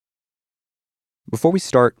Before we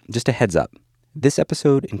start, just a heads up. This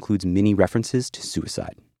episode includes many references to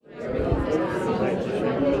suicide.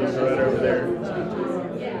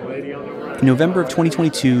 In November of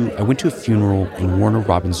 2022, I went to a funeral in Warner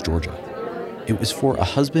Robins, Georgia. It was for a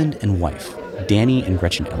husband and wife, Danny and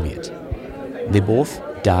Gretchen Elliott. They both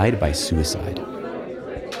died by suicide.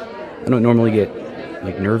 I don't normally get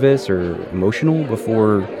nervous or emotional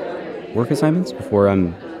before work assignments, before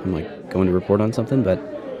I'm going to report on something, but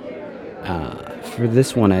for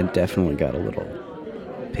this one, I definitely got a little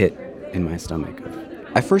pit in my stomach.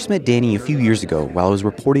 I first met Danny a few years ago while I was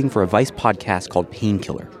reporting for a Vice podcast called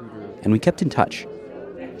Painkiller, and we kept in touch.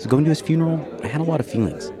 So going to his funeral, I had a lot of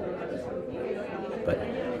feelings. But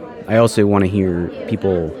I also want to hear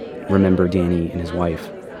people remember Danny and his wife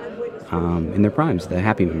in their primes, the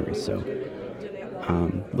happy memories. So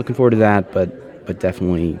looking forward to that, but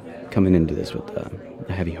definitely coming into this with a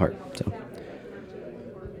heavy heart. So,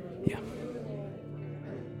 yeah.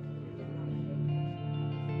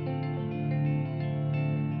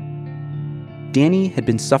 Danny had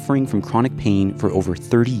been suffering from chronic pain for over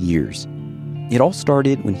 30 years. It all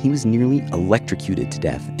started when he was nearly electrocuted to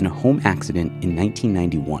death in a home accident in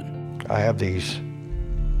 1991. I have these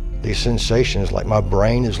sensations like my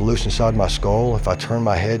brain is loose inside my skull. If I turn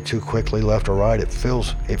my head too quickly left or right, it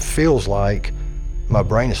feels like my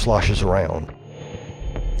brain sloshes around.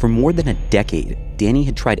 For more than a decade, Danny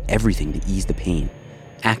had tried everything to ease the pain.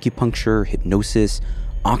 Acupuncture, hypnosis,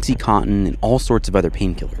 OxyContin, and all sorts of other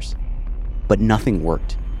painkillers. But nothing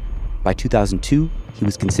worked. By 2002, he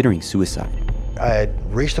was considering suicide. I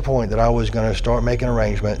had reached the point that I was going to start making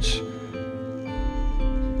arrangements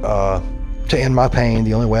to end my pain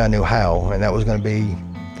the only way I knew how, and that was going to be,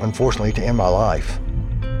 unfortunately, to end my life.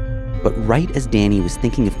 But right as Danny was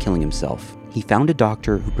thinking of killing himself, he found a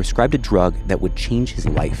doctor who prescribed a drug that would change his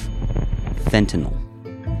life: fentanyl.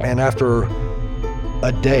 And after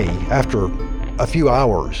a day, after a few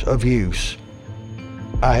hours of use,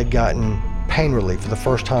 I had gotten pain relief for the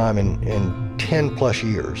first time in 10 plus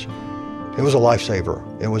years. It was a lifesaver.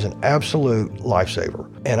 It was an absolute lifesaver.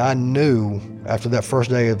 And I knew after that first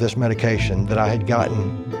day of this medication that I had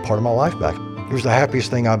gotten part of my life back. It was the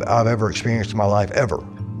happiest thing I've ever experienced in my life, ever.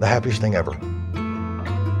 The happiest thing ever.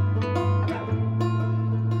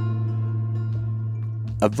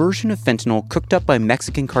 A version of fentanyl cooked up by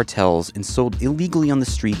Mexican cartels and sold illegally on the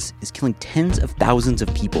streets is killing tens of thousands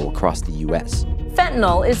of people across the U.S.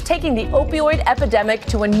 Fentanyl is taking the opioid epidemic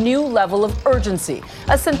to a new level of urgency.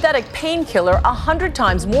 A synthetic painkiller 100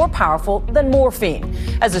 times more powerful than morphine.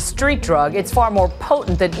 As a street drug, it's far more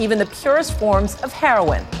potent than even the purest forms of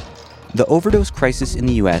heroin. The overdose crisis in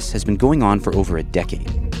the U.S. has been going on for over a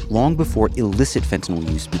decade, long before illicit fentanyl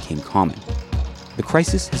use became common. The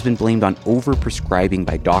crisis has been blamed on overprescribing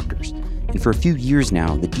by doctors, and for a few years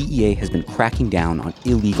now, the DEA has been cracking down on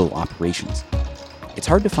illegal operations. It's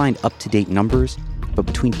hard to find up-to-date numbers, but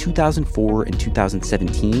between 2004 and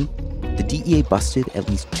 2017, the DEA busted at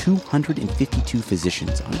least 252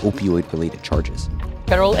 physicians on opioid-related charges.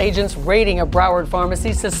 Federal agents raiding a Broward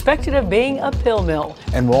pharmacy suspected of being a pill mill.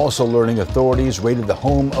 And we're also learning authorities raided the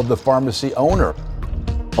home of the pharmacy owner.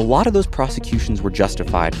 A lot of those prosecutions were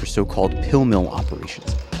justified for so-called pill mill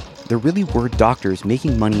operations. There really were doctors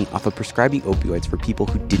making money off of prescribing opioids for people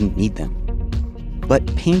who didn't need them. But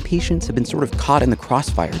pain patients have been sort of caught in the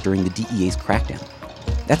crossfire during the DEA's crackdown.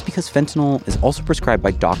 That's because fentanyl is also prescribed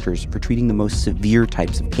by doctors for treating the most severe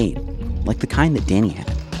types of pain, like the kind that Danny had.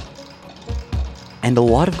 And a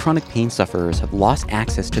lot of chronic pain sufferers have lost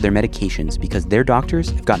access to their medications because their doctors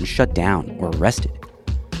have gotten shut down or arrested.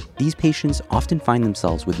 These patients often find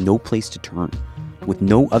themselves with no place to turn, with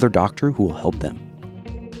no other doctor who will help them.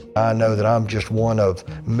 I know that I'm just one of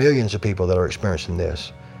millions of people that are experiencing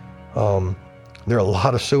this. There are a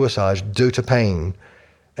lot of suicides due to pain,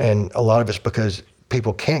 and a lot of it's because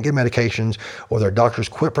people can't get medications, or their doctors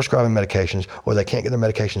quit prescribing medications, or they can't get their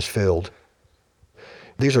medications filled.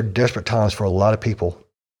 These are desperate times for a lot of people.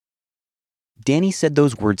 Danny said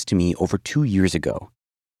those words to me over 2 years ago.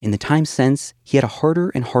 In the time since, he had a harder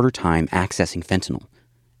and harder time accessing fentanyl.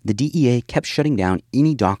 The DEA kept shutting down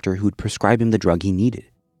any doctor who would prescribe him the drug he needed.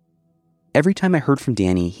 Every time I heard from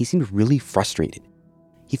Danny, he seemed really frustrated.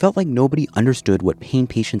 He felt like nobody understood what pain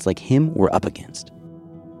patients like him were up against.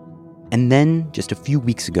 And then, just a few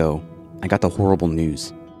weeks ago, I got the horrible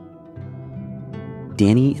news.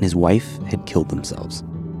 Danny and his wife had killed themselves.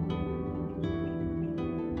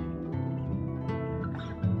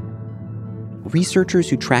 Researchers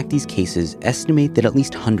who track these cases estimate that at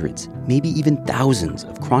least hundreds, maybe even thousands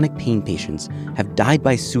of chronic pain patients have died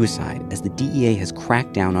by suicide as the DEA has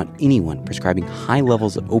cracked down on anyone prescribing high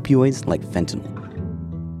levels of opioids like fentanyl.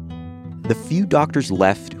 The few doctors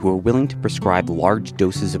left who are willing to prescribe large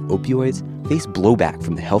doses of opioids face blowback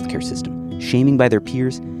from the healthcare system, shaming by their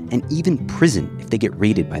peers, and even prison if they get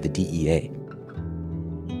raided by the DEA.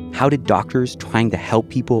 How did doctors trying to help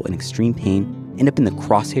people in extreme pain end up in the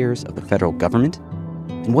crosshairs of the federal government?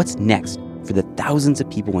 And what's next for the thousands of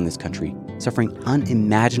people in this country suffering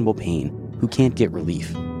unimaginable pain who can't get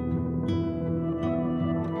relief?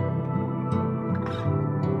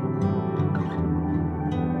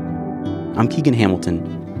 I'm Keegan Hamilton,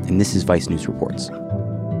 and this is Vice News Reports.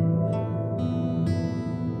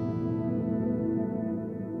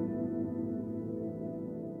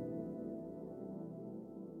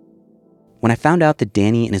 When I found out that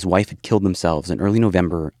Danny and his wife had killed themselves in early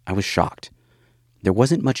November, I was shocked. There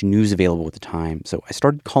wasn't much news available at the time, so I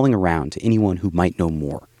started calling around to anyone who might know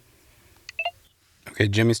more. Okay,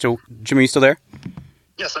 Jim, are you still there?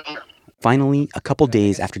 Yes, I'm here. Finally, a couple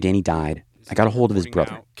days after Danny died, I got a hold of his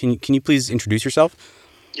brother. Can you please introduce yourself?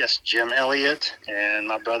 Yes, Jim Elliott, and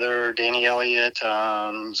my brother, Danny Elliott,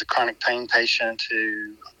 was a chronic pain patient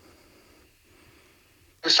who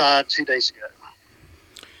suicided 2 days ago.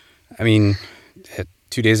 I mean,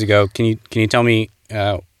 2 days ago. Can you tell me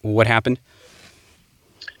what happened?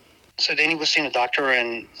 So Danny was seeing a doctor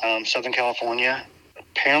in Southern California.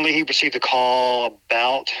 Apparently he received a call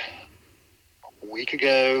about a week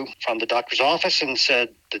ago from the doctor's office and said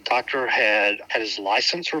the doctor had his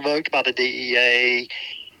license revoked by the DEA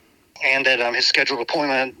and that his scheduled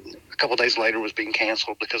appointment a couple days later was being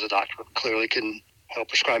canceled because the doctor clearly couldn't help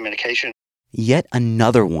prescribe medication. Yet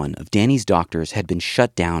another one of Danny's doctors had been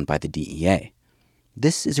shut down by the DEA.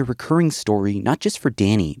 This is a recurring story not just for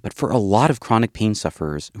Danny, but for a lot of chronic pain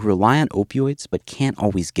sufferers who rely on opioids but can't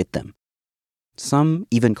always get them. Some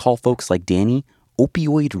even call folks like Danny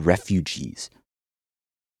opioid refugees.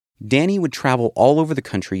 Danny would travel all over the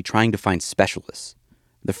country trying to find specialists.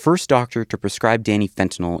 The first doctor to prescribe Danny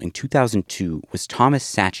fentanyl in 2002 was Thomas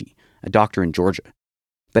Sachi, a doctor in Georgia.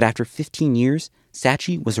 But after 15 years,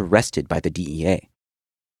 Sachi was arrested by the DEA.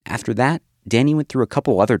 After that, Danny went through a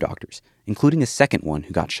couple other doctors, including a second one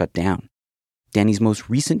who got shut down. Danny's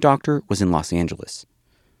most recent doctor was in Los Angeles.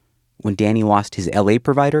 When Danny lost his LA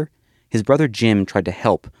provider, his brother Jim tried to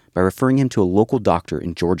help by referring him to a local doctor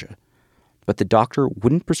in Georgia. But the doctor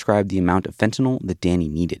wouldn't prescribe the amount of fentanyl that Danny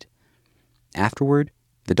needed. Afterward,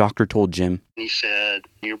 the doctor told Jim, He said,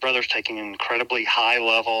 "Your brother's taking an incredibly high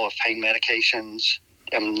level of pain medications.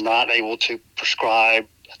 I'm not able to prescribe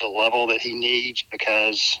the level that he needs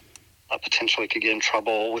because I potentially could get in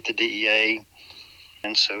trouble with the DEA."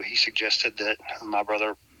 And so he suggested that my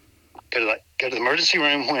brother go to the emergency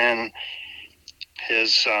room when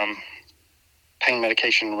his pain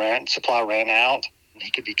medication supply ran out. He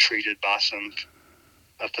could be treated by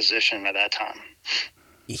a physician at that time.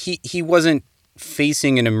 He wasn't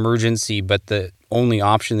facing an emergency, but the only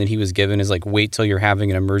option that he was given is like wait till you're having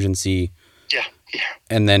an emergency. Yeah.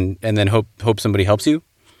 And then hope somebody helps you.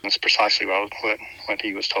 That's precisely what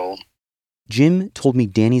he was told. Jim told me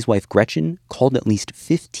Danny's wife Gretchen called at least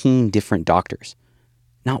 15 different doctors.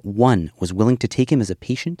 Not one was willing to take him as a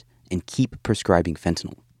patient and keep prescribing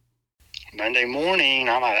fentanyl. Monday morning,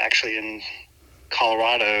 I'm actually in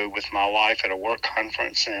Colorado with my wife at a work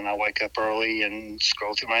conference, and I wake up early and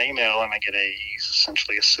scroll through my email, and I get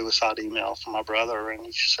essentially a suicide email from my brother, and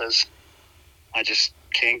he says, "I just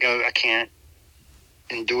can't go. I can't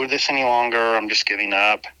endure this any longer. I'm just giving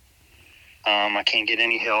up. I can't get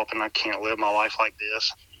any help, and I can't live my life like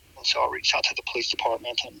this." And so I reached out to the police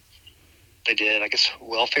department, and they did, I guess,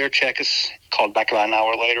 welfare check. Is called back about an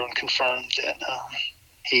hour later and confirmed that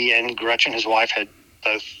he and Gretchen, his wife, had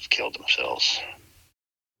both killed themselves.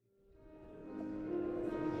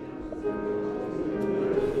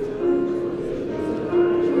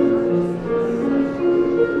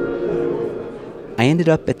 I ended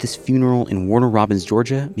up at this funeral in Warner Robins,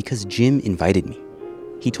 Georgia, because Jim invited me.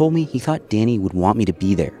 He told me he thought Danny would want me to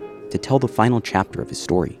be there to tell the final chapter of his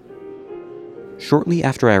story. Shortly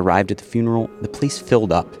after I arrived at the funeral, the place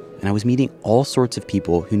filled up, and I was meeting all sorts of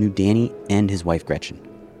people who knew Danny and his wife Gretchen,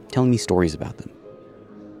 telling me stories about them.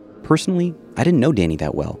 Personally, I didn't know Danny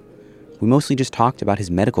that well. We mostly just talked about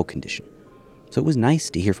his medical condition. So it was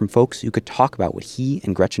nice to hear from folks who could talk about what he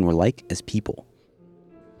and Gretchen were like as people.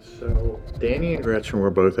 So, Danny and Gretchen were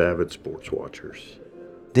both avid sports watchers.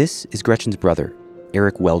 This is Gretchen's brother,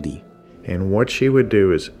 Eric Weldy. And what she would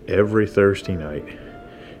do is every Thursday night,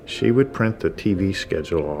 she would print the TV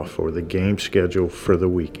schedule off or the game schedule for the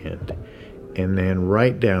weekend and then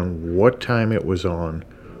write down what time it was on,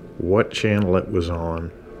 what channel it was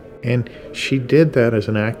on. And she did that as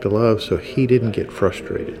an act of love so he didn't get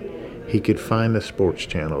frustrated. He could find the sports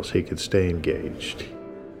channels. He could stay engaged.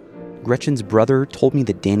 Gretchen's brother told me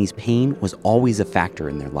that Danny's pain was always a factor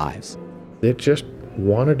in their lives. They just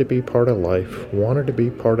wanted to be part of life, wanted to be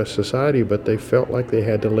part of society, but they felt like they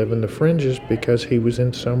had to live in the fringes because he was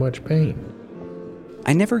in so much pain.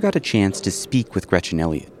 I never got a chance to speak with Gretchen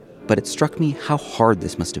Elliott, but it struck me how hard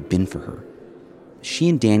this must have been for her. She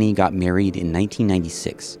and Danny got married in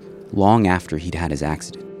 1996, long after he'd had his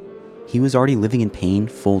accident. He was already living in pain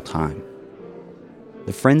full time.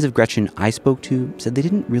 The friends of Gretchen I spoke to said they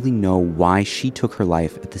didn't really know why she took her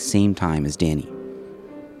life at the same time as Danny.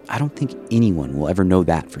 I don't think anyone will ever know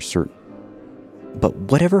that for certain. But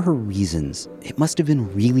whatever her reasons, it must have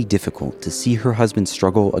been really difficult to see her husband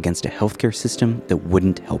struggle against a healthcare system that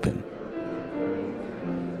wouldn't help him.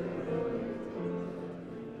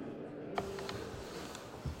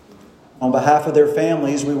 On behalf of their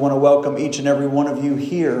families, we want to welcome each and every one of you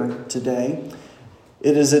here today.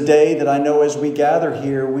 It is a day that I know as we gather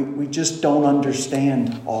here, we just don't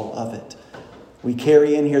understand all of it. We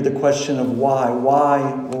carry in here the question of why.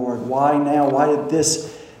 Why, Lord? Why now? Why did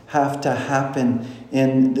this have to happen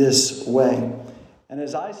in this way? And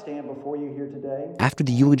as I stand before you here today... After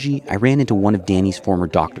the eulogy, I ran into one of Danny's former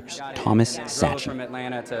doctors, Thomas Sacchi. From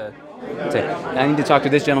Atlanta to I need to talk to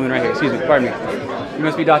this gentleman right here. Excuse me, pardon me. You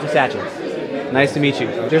must be Dr. Sacchi. Nice to meet you.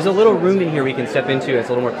 There's a little room in here we can step into. It's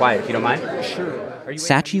a little more quiet, if you don't mind. Sure.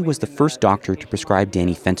 Sacchi was the first doctor to prescribe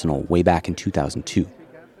Danny fentanyl way back in 2002.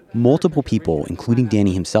 Multiple people, including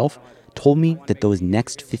Danny himself, told me that those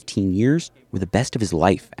next 15 years were the best of his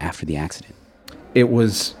life after the accident. It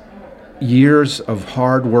was years of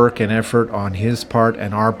hard work and effort on his part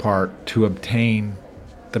and our part to obtain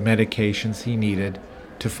the medications he needed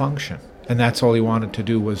to function. And that's all he wanted to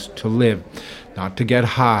do, was to live, not to get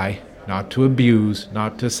high, not to abuse,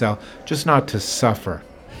 not to sell, just not to suffer.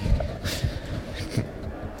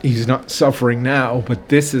 He's not suffering now, but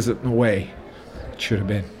this isn't the way it should have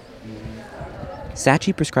been.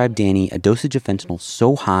 Sacchi prescribed Danny a dosage of fentanyl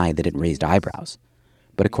so high that it raised eyebrows.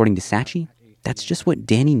 But according to Sacchi, that's just what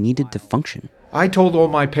Danny needed to function. I told all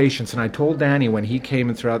my patients, and I told Danny when he came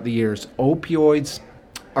in throughout the years, opioids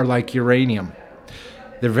are like uranium.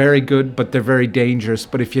 They're very good, but they're very dangerous.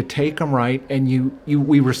 But if you take them right and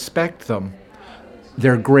we respect them,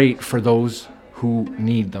 they're great for those who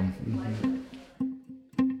need them. Mm-hmm.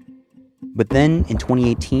 But then, in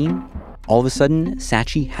 2018, all of a sudden,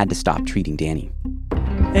 Sacchi had to stop treating Danny.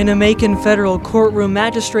 In a Macon federal courtroom,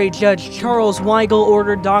 Magistrate Judge Charles Weigel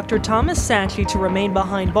ordered Dr. Thomas Sacchi to remain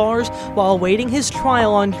behind bars while awaiting his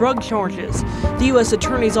trial on drug charges. The U.S.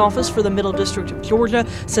 Attorney's Office for the Middle District of Georgia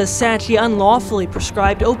says Sacchi unlawfully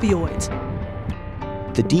prescribed opioids.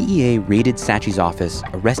 The DEA raided Sacchi's office,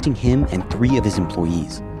 arresting him and 3 of his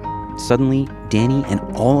employees. Suddenly, Danny and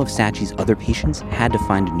all of Sacchi's other patients had to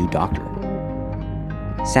find a new doctor.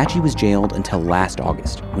 Sacchi was jailed until last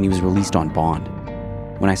August, when he was released on bond.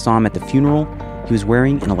 When I saw him at the funeral, he was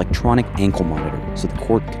wearing an electronic ankle monitor so the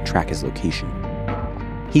court could track his location.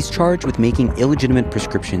 He's charged with making illegitimate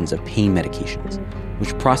prescriptions of pain medications,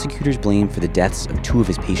 which prosecutors blame for the deaths of 2 of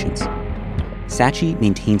his patients. Sacchi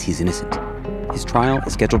maintains he's innocent. His trial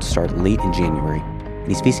is scheduled to start late in January, and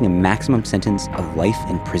he's facing a maximum sentence of life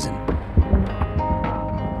in prison.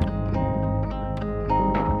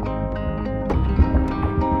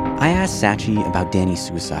 I asked Sacchi about Danny's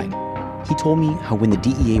suicide. He told me how when the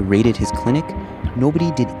DEA raided his clinic,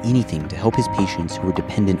 nobody did anything to help his patients who were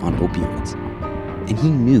dependent on opioids. And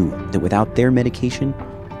he knew that without their medication,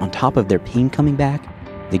 on top of their pain coming back,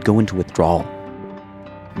 they'd go into withdrawal.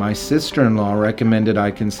 My sister-in-law recommended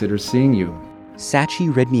I consider seeing you. Sacchi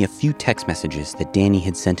read me a few text messages that Danny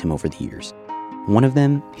had sent him over the years. One of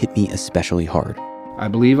them hit me especially hard. I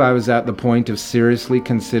believe I was at the point of seriously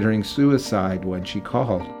considering suicide when she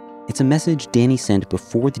called. It's a message Danny sent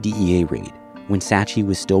before the DEA raid, when Sacchi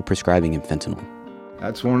was still prescribing him fentanyl.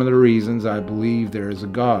 That's one of the reasons I believe there is a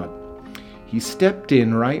God. He stepped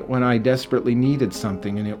in right when I desperately needed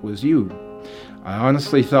something, and it was you. I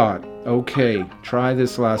honestly thought, okay, try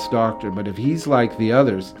this last doctor, but if he's like the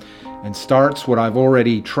others and starts what I've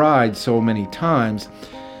already tried so many times,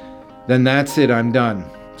 then that's it, I'm done.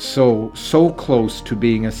 So close to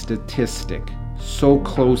being a statistic. So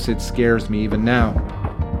close it scares me even now.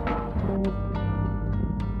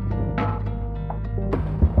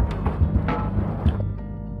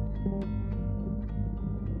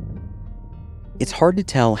 It's hard to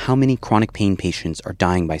tell how many chronic pain patients are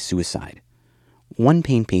dying by suicide. One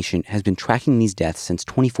pain patient has been tracking these deaths since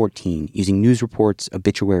 2014 using news reports,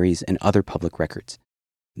 obituaries, and other public records.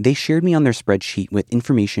 They shared me on their spreadsheet with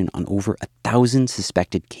information on over 1,000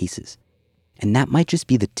 suspected cases. And that might just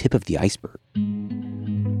be the tip of the iceberg.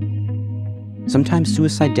 Sometimes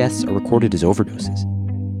suicide deaths are recorded as overdoses.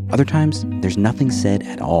 Other times, there's nothing said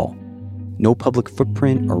at all. No public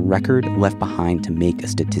footprint or record left behind to make a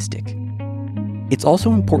statistic. It's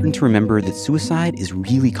also important to remember that suicide is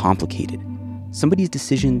really complicated. Somebody's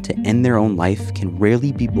decision to end their own life can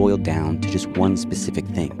rarely be boiled down to just one specific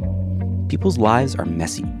thing. People's lives are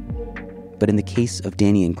messy. But in the case of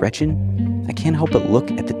Danny and Gretchen, I can't help but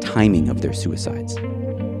look at the timing of their suicides.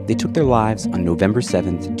 They took their lives on November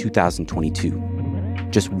 7th, 2022,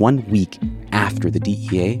 just 1 week after the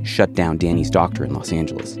DEA shut down Danny's doctor in Los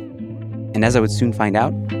Angeles. And as I would soon find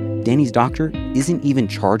out, Danny's doctor isn't even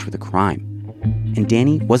charged with a crime. And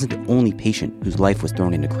Danny wasn't the only patient whose life was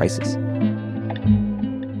thrown into crisis.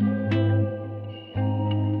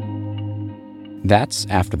 That's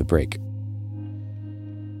after the break.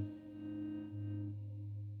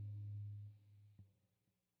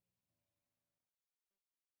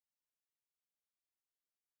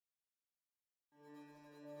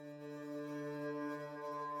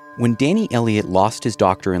 When Danny Elliott lost his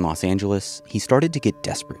doctor in Los Angeles, he started to get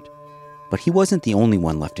desperate. But he wasn't the only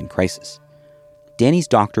one left in crisis. Danny's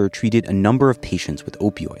doctor treated a number of patients with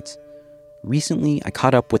opioids. Recently, I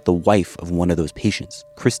caught up with the wife of one of those patients,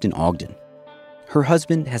 Kristen Ogden. Her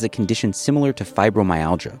husband has a condition similar to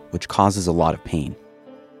fibromyalgia, which causes a lot of pain.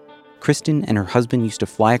 Kristen and her husband used to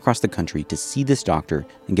fly across the country to see this doctor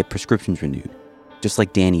and get prescriptions renewed, just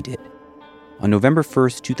like Danny did. On November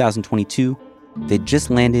 1st, 2022, they'd just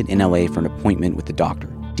landed in LA for an appointment with the doctor,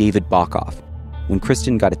 David Bockoff, when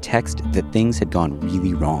Kristen got a text that things had gone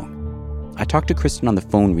really wrong. I talked to Kristen on the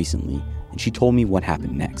phone recently, and she told me what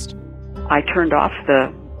happened next. I turned off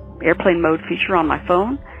the airplane mode feature on my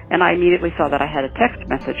phone, and I immediately saw that I had a text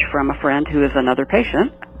message from a friend who is another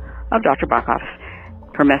patient of Dr. Bockoff's.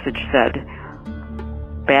 Her message said,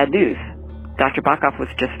 "Bad news. Dr. Bockoff was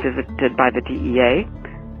just visited by the DEA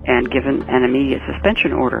and given an immediate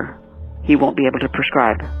suspension order. He won't be able to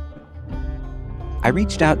prescribe." I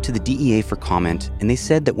reached out to the DEA for comment, and they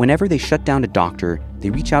said that whenever they shut down a doctor,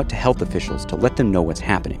 they reach out to health officials to let them know what's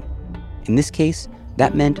happening. In this case,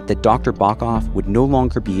 that meant that Dr. Bockoff would no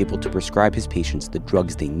longer be able to prescribe his patients the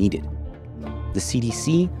drugs they needed. The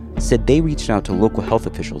CDC said they reached out to local health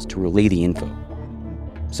officials to relay the info.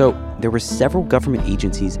 So there were several government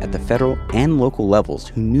agencies at the federal and local levels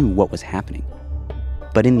who knew what was happening.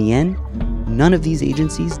 But in the end, none of these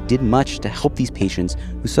agencies did much to help these patients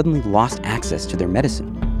who suddenly lost access to their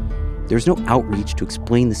medicine. There was no outreach to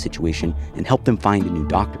explain the situation and help them find a new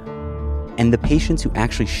doctor. And the patients who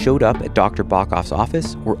actually showed up at Dr. Bockoff's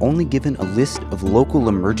office were only given a list of local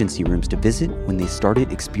emergency rooms to visit when they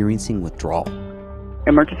started experiencing withdrawal.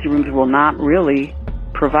 Emergency rooms will not really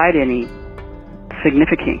provide any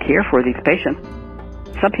significant care for these patients.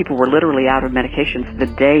 Some people were literally out of medications the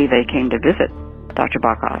day they came to visit Dr.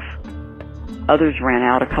 Bockoff. Others ran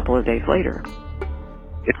out a couple of days later.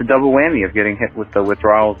 It's a double whammy of getting hit with the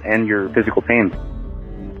withdrawals and your physical pain.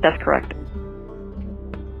 That's correct.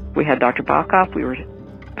 We had Dr. Bockoff. We were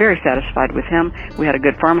very satisfied with him. We had a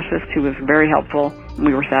good pharmacist who was very helpful, and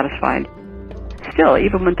we were satisfied. Still,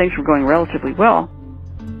 even when things were going relatively well,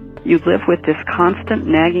 you live with this constant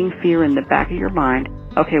nagging fear in the back of your mind.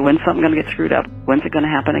 Okay, when's something going to get screwed up? When's it going to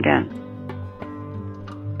happen again?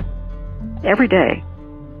 Every day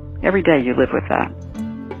you live with that.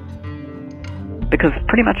 Because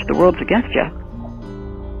pretty much the world's against you.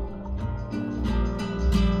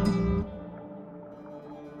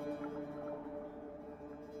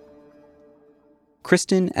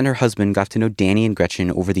 Kristen and her husband got to know Danny and Gretchen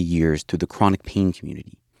over the years through the chronic pain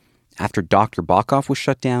community. After Dr. Bockoff was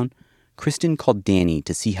shut down, Kristen called Danny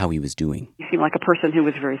to see how he was doing. He seemed like a person who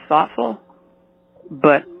was very thoughtful,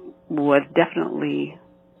 but was definitely,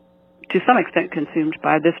 to some extent, consumed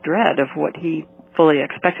by this dread of what he fully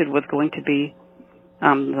expected was going to be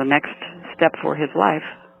the next step for his life.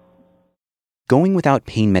 Going without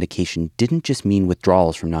pain medication didn't just mean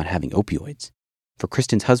withdrawals from not having opioids. For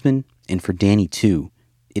Kristen's husband, and for Danny too,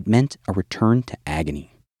 it meant a return to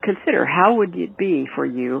agony. Consider, how would it be for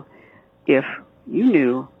you if you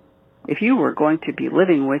knew, if you were going to be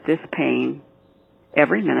living with this pain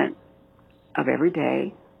every minute of every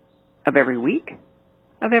day, of every week,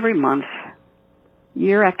 of every month,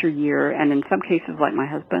 year after year, and in some cases, like my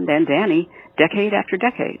husband and Danny, decade after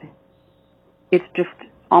decade. It's just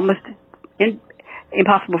almost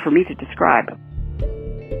impossible for me to describe.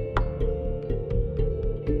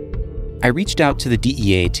 I reached out to the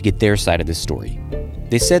DEA to get their side of this story.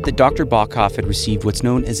 They said that Dr. Bockoff had received what's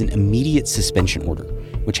known as an immediate suspension order,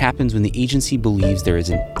 which happens when the agency believes there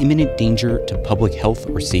is an imminent danger to public health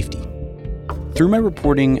or safety. Through my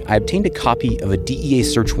reporting, I obtained a copy of a DEA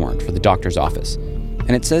search warrant for the doctor's office, and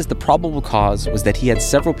and it says the probable cause was that he had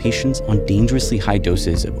several patients on dangerously high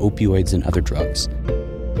doses of opioids and other drugs.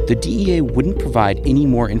 The DEA wouldn't provide any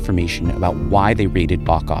more information about why they raided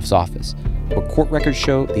Bakoff's office, but court records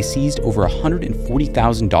show they seized over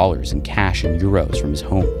 $140,000 in cash and euros from his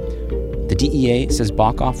home. The DEA says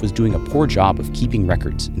Bakoff was doing a poor job of keeping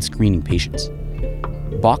records and screening patients.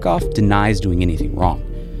 Bakoff denies doing anything wrong,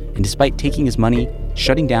 and despite taking his money,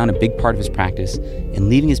 shutting down a big part of his practice, and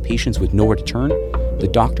leaving his patients with nowhere to turn, the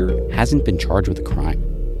doctor hasn't been charged with a crime.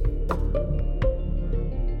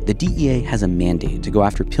 The DEA has a mandate to go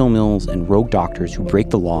after pill mills and rogue doctors who break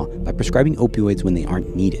the law by prescribing opioids when they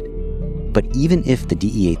aren't needed. But even if the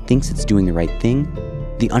DEA thinks it's doing the right thing,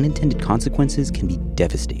 the unintended consequences can be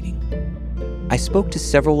devastating. I spoke to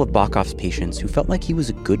several of Bakoff's patients who felt like he was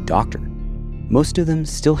a good doctor. Most of them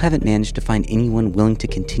still haven't managed to find anyone willing to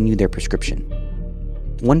continue their prescription.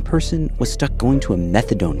 One person was stuck going to a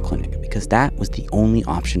methadone clinic because that was the only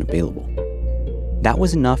option available. That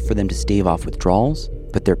was enough for them to stave off withdrawals,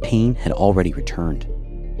 but their pain had already returned.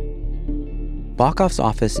 Bakoff's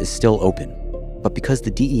office is still open, but because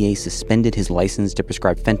the DEA suspended his license to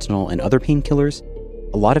prescribe fentanyl and other painkillers,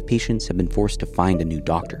 a lot of patients have been forced to find a new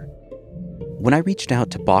doctor. When I reached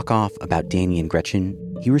out to Bakoff about Danny and Gretchen,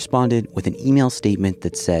 he responded with an email statement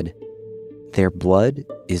that said, "Their blood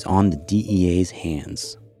is on the DEA's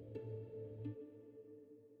hands."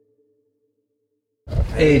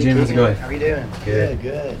 Hey, Jim, how's it going? How are you doing? Good.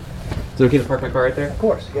 Good. Is it okay to park my car right there? Of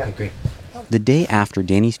course, yeah. Okay, great. The day after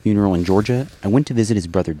Danny's funeral in Georgia, I went to visit his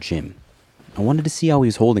brother Jim. I wanted to see how he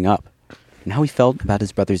was holding up and how he felt about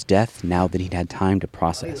his brother's death now that he'd had time to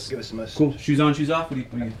process. Cool. Shoes on, shoes off?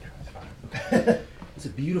 What do you... It's a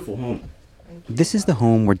beautiful home. This is the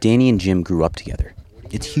home where Danny and Jim grew up together.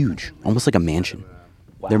 It's huge, almost like a mansion.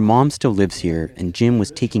 Their mom still lives here, and Jim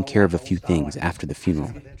was taking care of a few things after the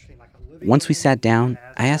funeral. Once we sat down,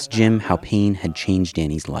 I asked Jim how pain had changed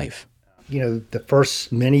Danny's life. You know, the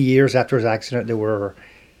first many years after his accident, there were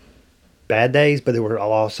bad days, but there were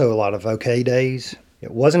also a lot of okay days.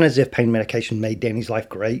 It wasn't as if pain medication made Danny's life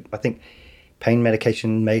great. I think pain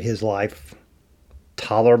medication made his life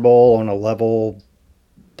tolerable on a level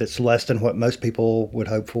that's less than what most people would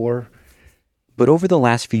hope for. But over the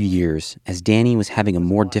last few years, as Danny was having a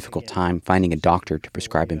more difficult time finding a doctor to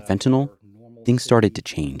prescribe him fentanyl, things started to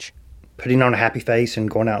change. Putting on a happy face and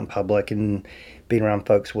going out in public and being around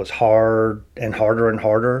folks was hard and harder and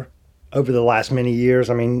harder. Over the last many years,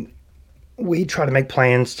 I mean, we try to make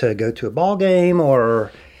plans to go to a ball game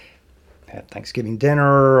or have Thanksgiving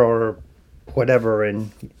dinner or whatever,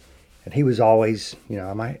 and he was always, you know,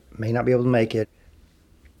 I may not be able to make it.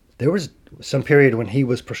 There was some period when he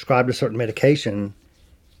was prescribed a certain medication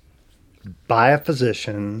by a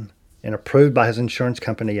physician and approved by his insurance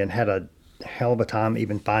company and had a hell of a time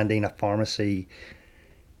even finding a pharmacy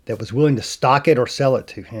that was willing to stock it or sell it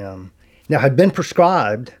to him. Now, had been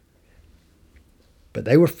prescribed, but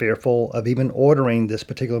they were fearful of even ordering this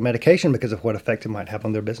particular medication because of what effect it might have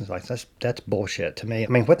on their business life. That's bullshit to me. I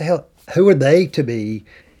mean, what the hell? Who are they to be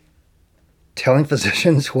telling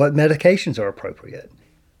physicians what medications are appropriate?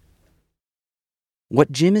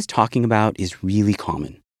 What Jim is talking about is really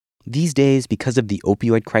common. These days, because of the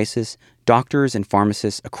opioid crisis, doctors and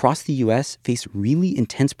pharmacists across the U.S. face really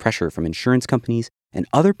intense pressure from insurance companies and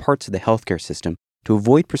other parts of the healthcare system to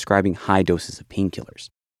avoid prescribing high doses of painkillers.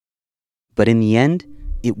 But in the end,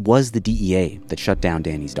 it was the DEA that shut down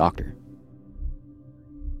Danny's doctor.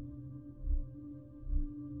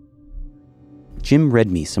 Jim read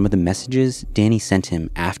me some of the messages Danny sent him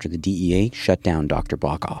after the DEA shut down Dr.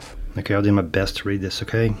 Bakoff. Okay, I'll do my best to read this,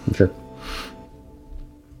 okay? Sure.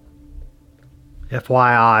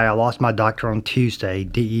 FYI, I lost my doctor on Tuesday.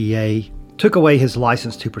 DEA took away his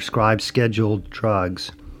license to prescribe scheduled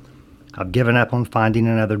drugs. I've given up on finding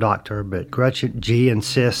another doctor, but Gretchen G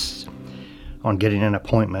insists on getting an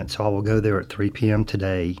appointment, so I will go there at 3 p.m.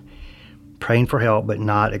 today, praying for help but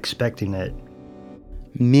not expecting it.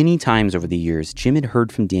 Many times over the years, Jim had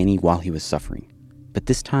heard from Danny while he was suffering, but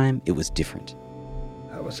this time it was different.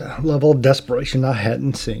 That was a level of desperation I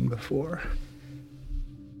hadn't seen before.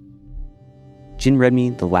 Jim read me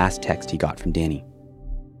the last text he got from Danny.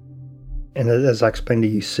 And as I explained to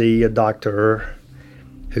you, see a doctor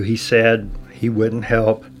who he said he wouldn't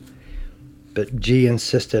help, but G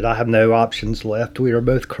insisted I have no options left. We are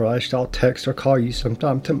both crushed. I'll text or call you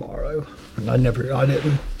sometime tomorrow. And I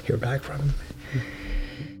didn't hear back from him.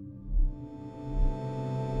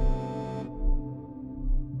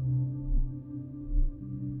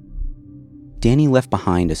 Danny left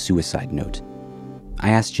behind a suicide note. I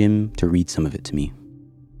asked Jim to read some of it to me.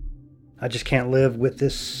 I just can't live with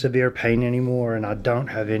this severe pain anymore, and I don't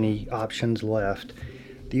have any options left.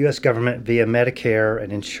 The U.S. government, via Medicare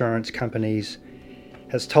and insurance companies,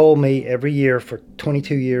 has told me every year for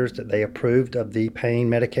 22 years that they approved of the pain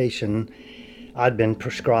medication I'd been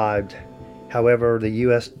prescribed. However, the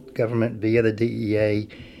U.S. government, via the DEA,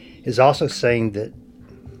 is also saying that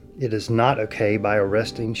it is not okay by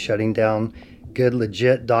arresting, shutting down good,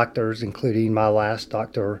 legit doctors, including my last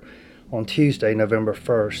doctor on Tuesday, November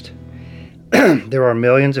 1st. There are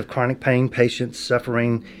millions of chronic pain patients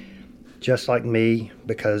suffering just like me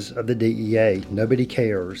because of the DEA. Nobody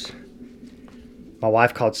cares. My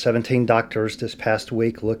wife called 17 doctors this past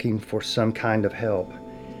week looking for some kind of help.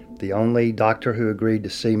 The only doctor who agreed to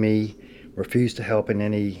see me refused to help in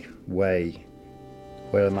any way.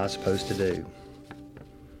 What am I supposed to do?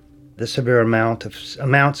 The severe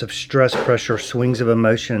amounts of stress, pressure, swings of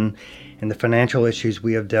emotion, and the financial issues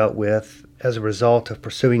we have dealt with as a result of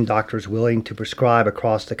pursuing doctors willing to prescribe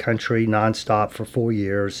across the country nonstop for 4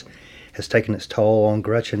 years has taken its toll on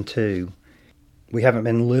Gretchen too. We haven't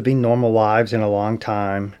been living normal lives in a long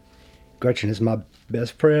time. Gretchen is my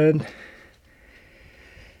best friend,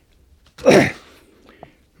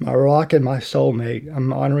 my rock and my soulmate.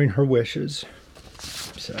 I'm honoring her wishes.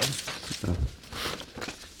 So.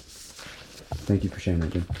 Thank you for sharing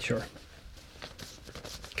that, Jim. Sure.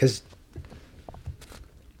 Because,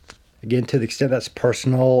 again, to the extent that's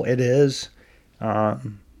personal, it is.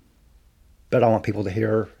 But I want people to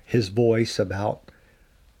hear his voice about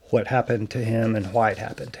what happened to him and why it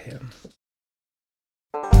happened to him.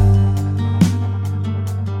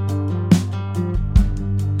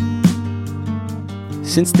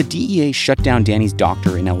 Since the DEA shut down Danny's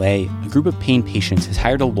doctor in LA, a group of pain patients has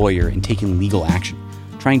hired a lawyer and taken legal action,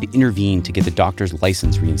 trying to intervene to get the doctor's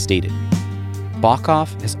license reinstated.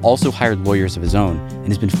 Bokhoff has also hired lawyers of his own and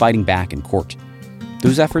has been fighting back in court.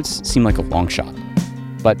 Those efforts seem like a long shot.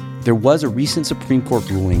 But there was a recent Supreme Court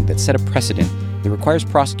ruling that set a precedent that requires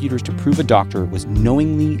prosecutors to prove a doctor was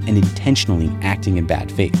knowingly and intentionally acting in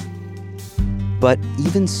bad faith. But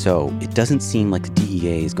even so, it doesn't seem like the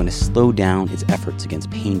DEA is going to slow down its efforts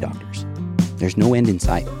against pain doctors. There's no end in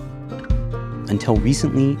sight. Until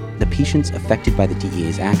recently, the patients affected by the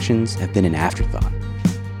DEA's actions have been an afterthought.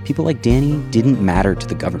 People like Danny didn't matter to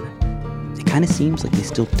the government. It kind of seems like they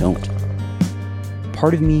still don't.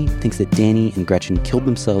 Part of me thinks that Danny and Gretchen killed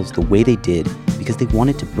themselves the way they did because they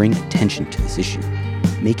wanted to bring attention to this issue,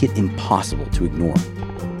 make it impossible to ignore.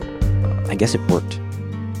 I guess it worked.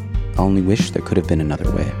 I only wish there could have been another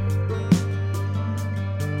way.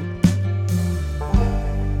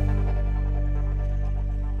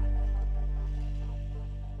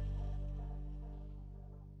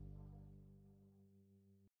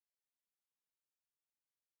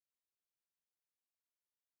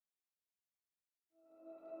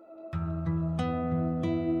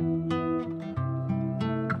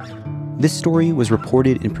 This story was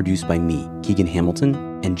reported and produced by me, Keegan Hamilton,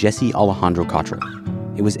 and Jesse Alejandro Cottrell.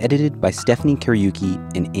 It was edited by Stephanie Kariuki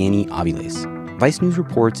and Annie Aviles. Vice News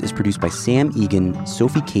Reports is produced by Sam Egan,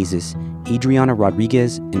 Sophie Kazis, Adriana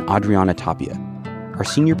Rodriguez, and Adriana Tapia. Our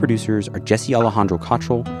senior producers are Jesse Alejandro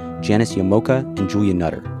Cottrell, Janice Yamoka, and Julia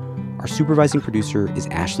Nutter. Our supervising producer is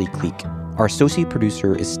Ashley Kleek. Our associate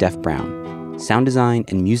producer is Steph Brown. Sound design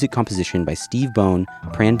and music composition by Steve Bone,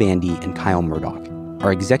 Pran Bandy, and Kyle Murdoch.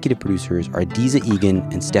 Our executive producers are Adiza Egan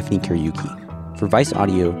and Stephanie Kariuki. For Vice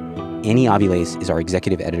Audio, Annie Aviles is our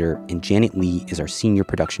executive editor, and Janet Lee is our senior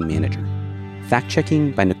production manager.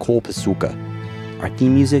 Fact-checking by Nicole Pasulka. Our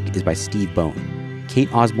theme music is by Steve Bone.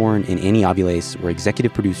 Kate Osborne and Annie Aviles were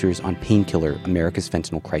executive producers on Painkiller, America's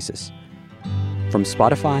Fentanyl Crisis. From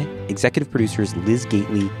Spotify, executive producers Liz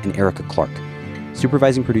Gately and Erica Clark.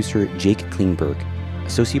 Supervising producer Jake Klingberg.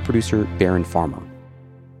 Associate producer Baron Farmer.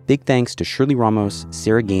 Big thanks to Shirley Ramos,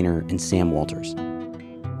 Sarah Gaynor, and Sam Walters.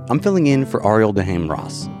 I'm filling in for Ariel Dehaim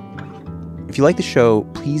Ross. If you like the show,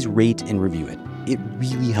 please rate and review it. It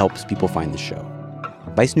really helps people find the show.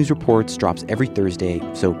 Vice News Reports drops every Thursday,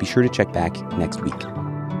 so be sure to check back next week.